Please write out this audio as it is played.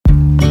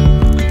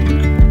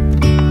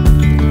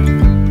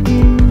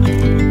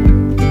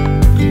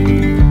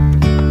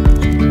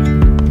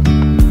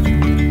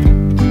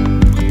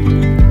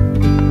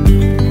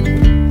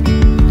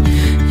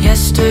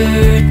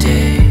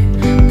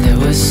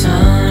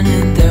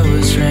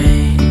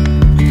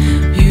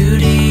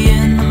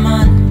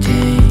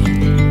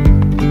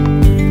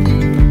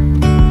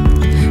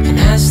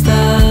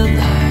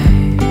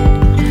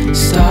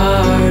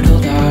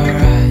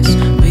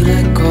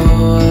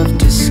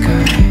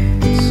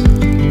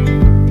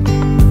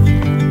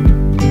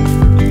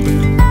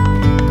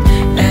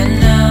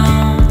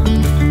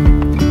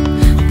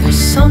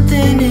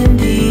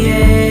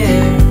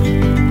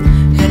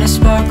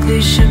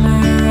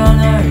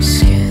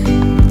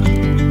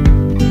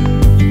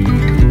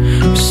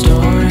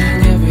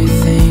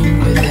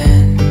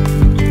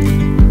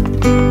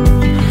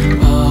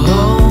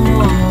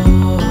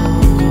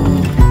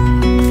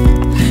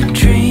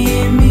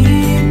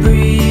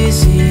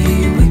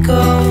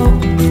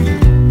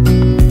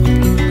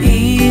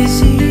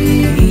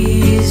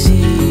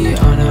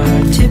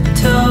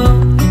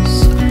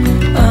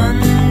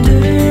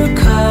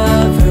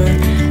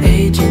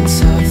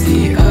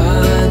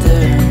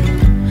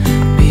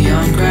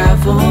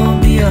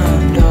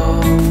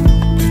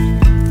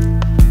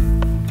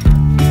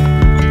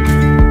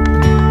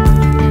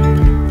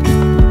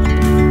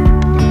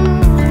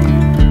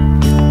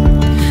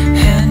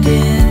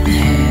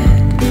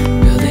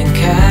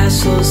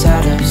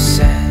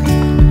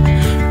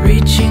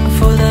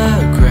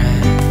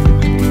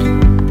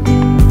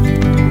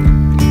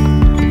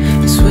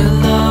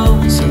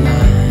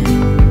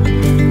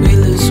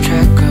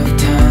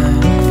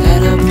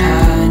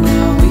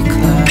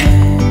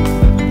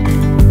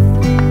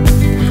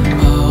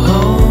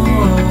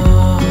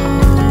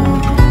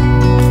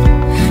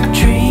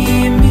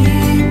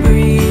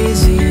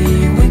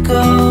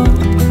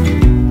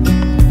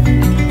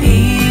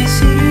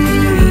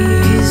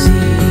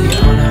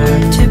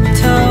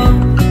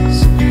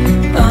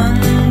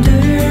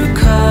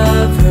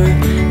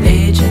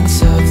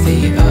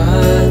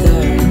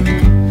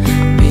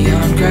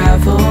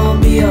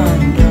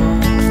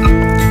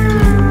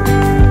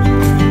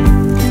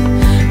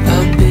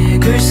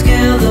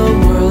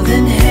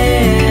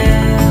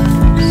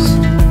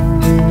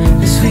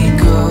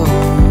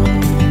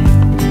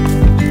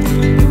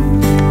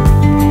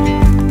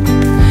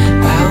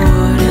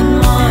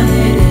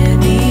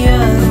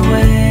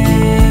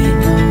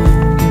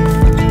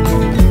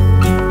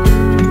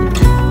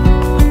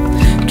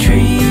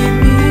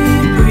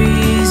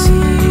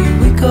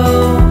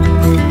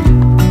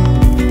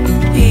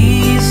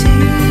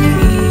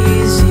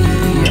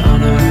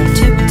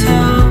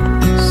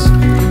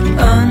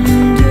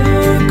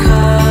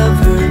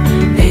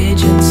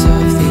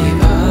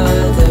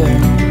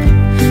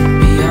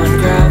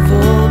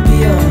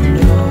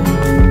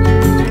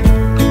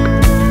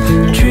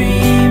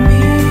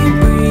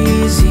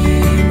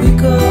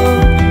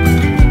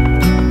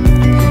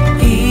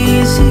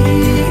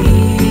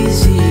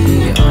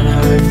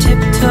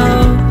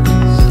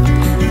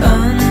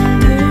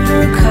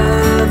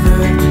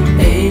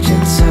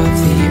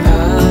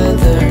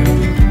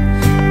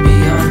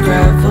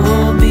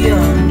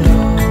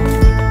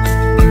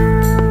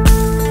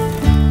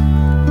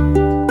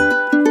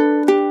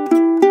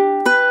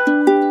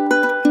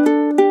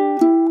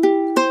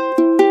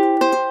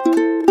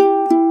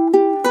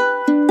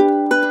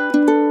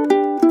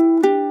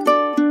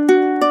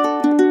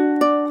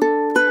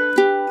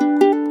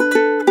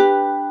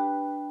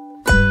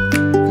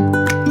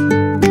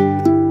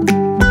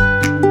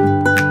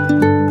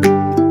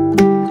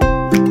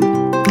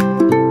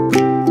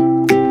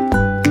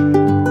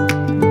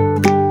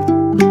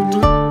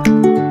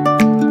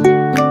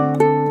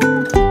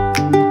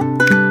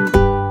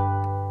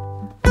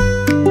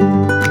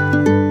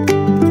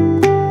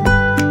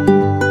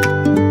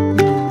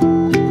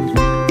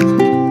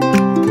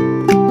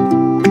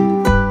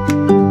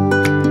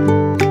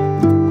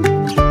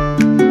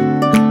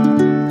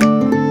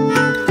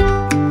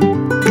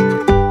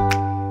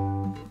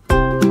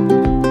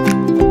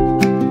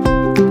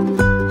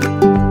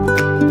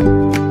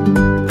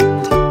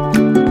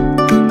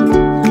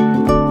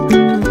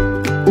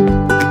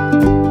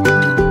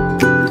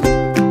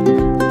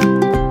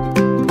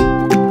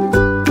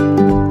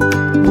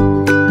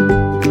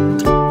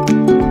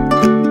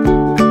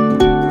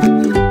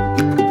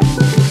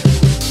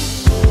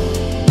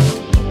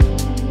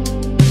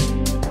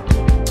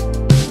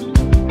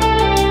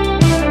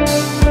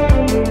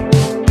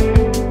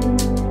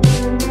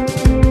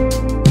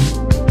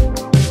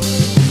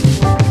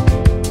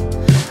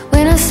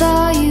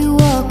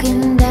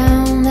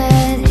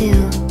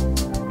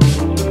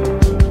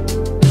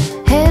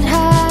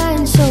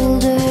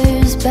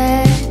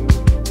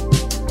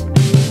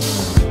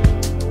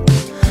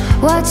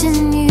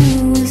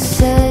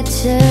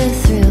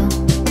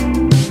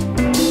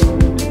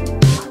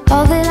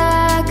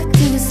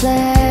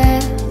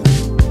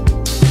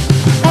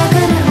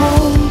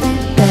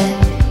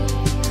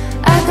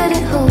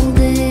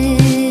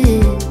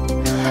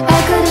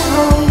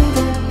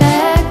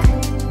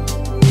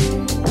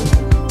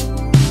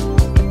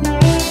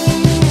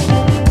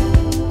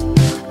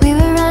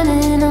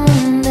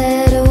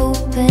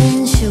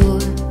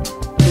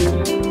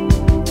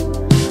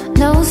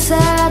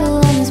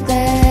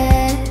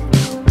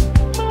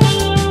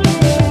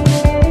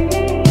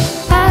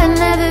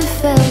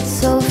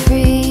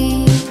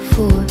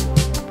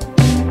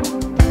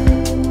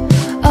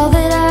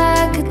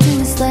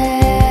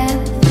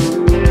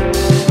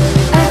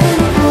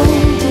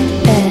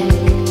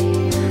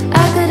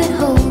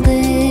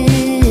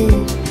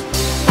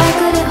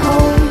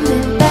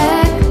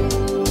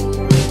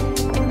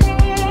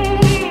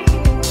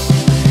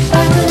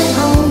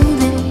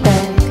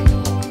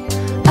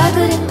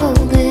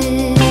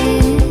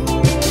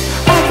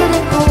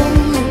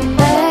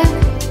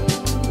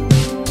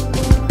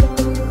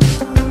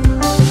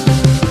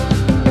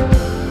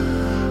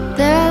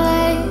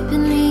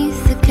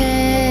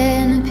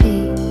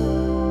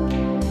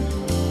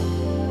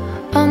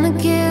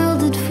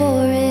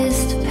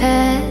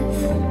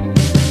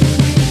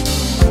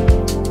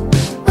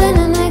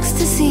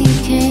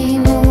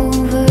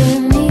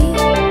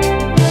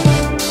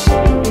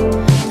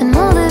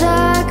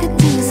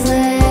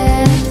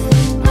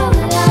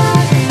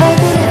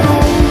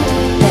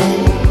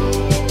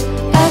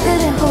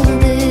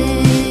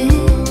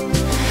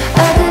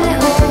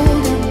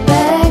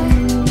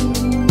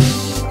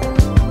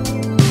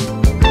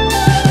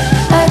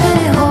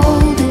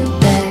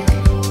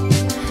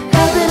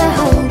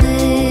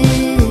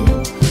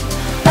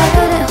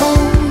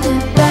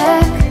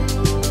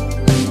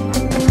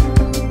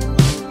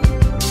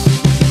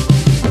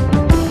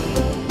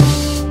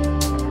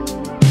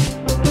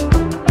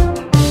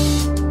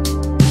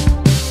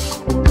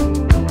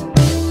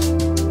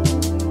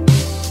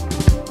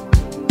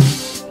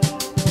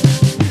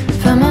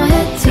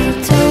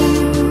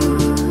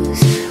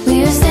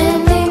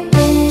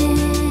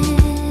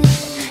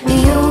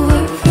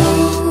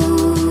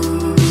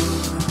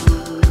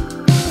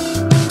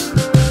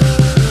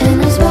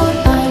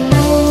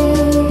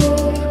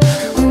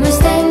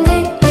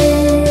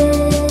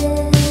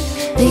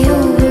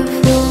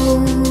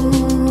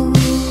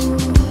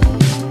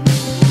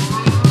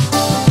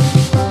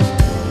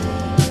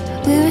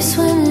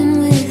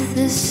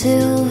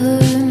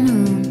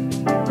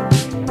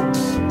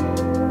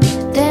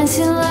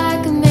dancing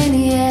like a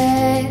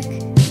maniac.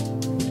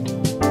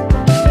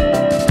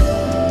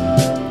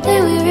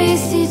 Then we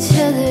raced each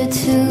other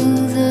to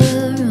the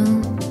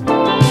room.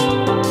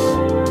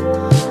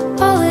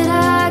 All that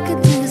I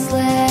could do is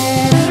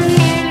laugh.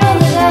 All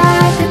that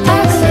I could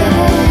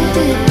hold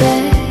it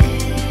back.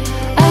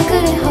 I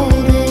couldn't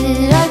hold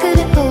it, I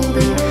couldn't hold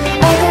it,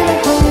 I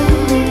couldn't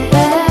hold it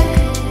back.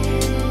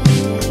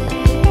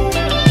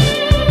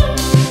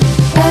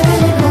 I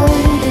couldn't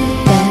hold it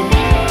back.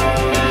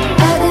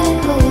 I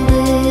couldn't hold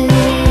it.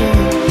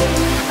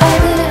 I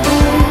couldn't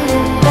hold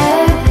it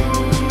back.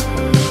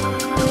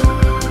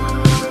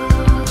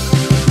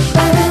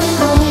 I couldn't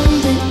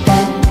hold it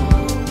back.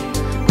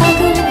 I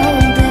couldn't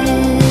hold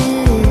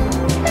it.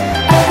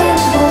 I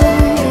couldn't hold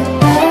it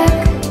back.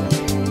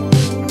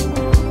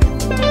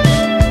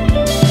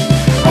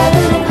 I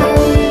couldn't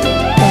hold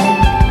it back.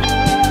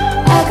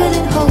 I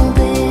couldn't hold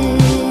it.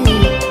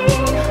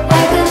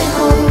 I couldn't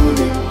hold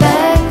it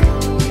back.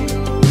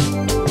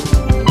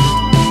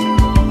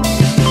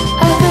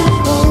 I couldn't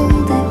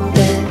hold it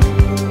back.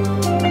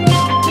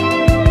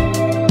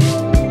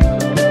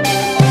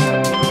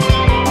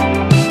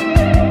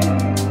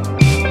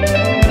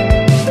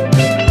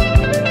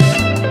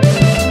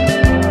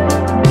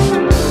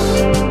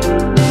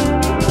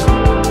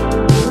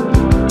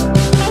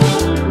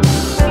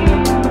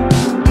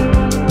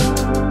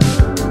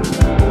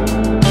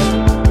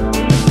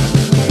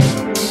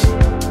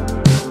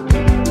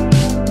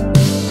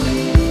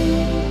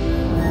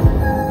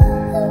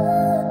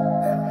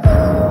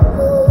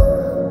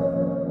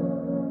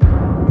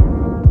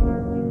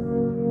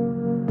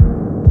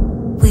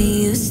 We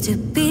used to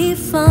be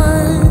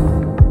fun.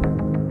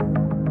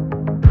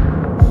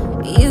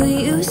 You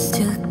used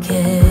to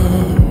care.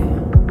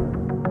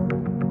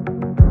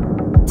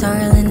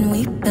 Darling,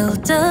 we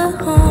built a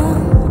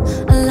home,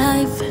 a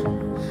life.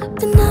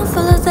 But now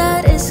all of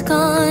that is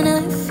gone,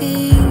 I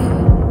fear.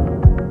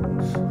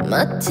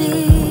 My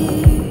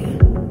dear.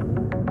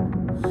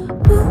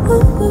 Ooh,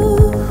 ooh,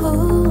 ooh,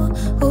 ooh,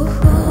 ooh,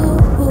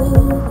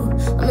 ooh.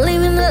 I'm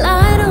leaving the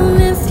light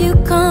on if you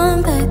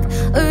come back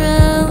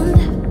around.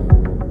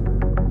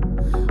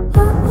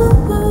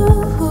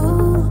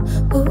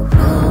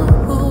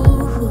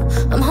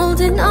 I'm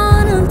holding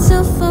on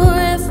until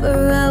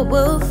forever I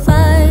will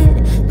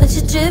fight, but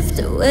you drift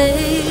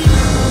away.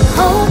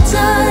 Hold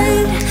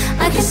tight,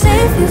 I can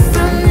save you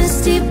from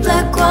these deep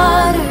black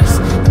waters,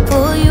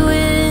 pull you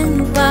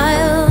in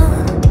while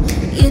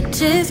you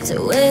drift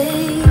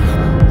away.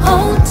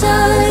 Hold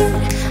tight,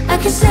 I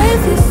can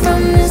save you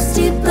from these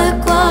deep black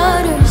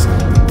waters,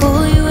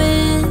 pull you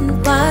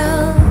in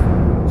while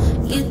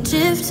you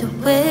drift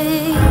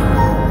away.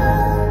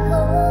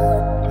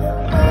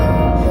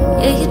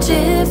 Yeah, you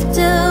drift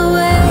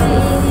away.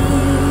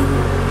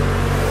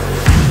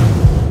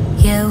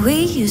 Yeah, we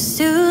used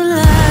to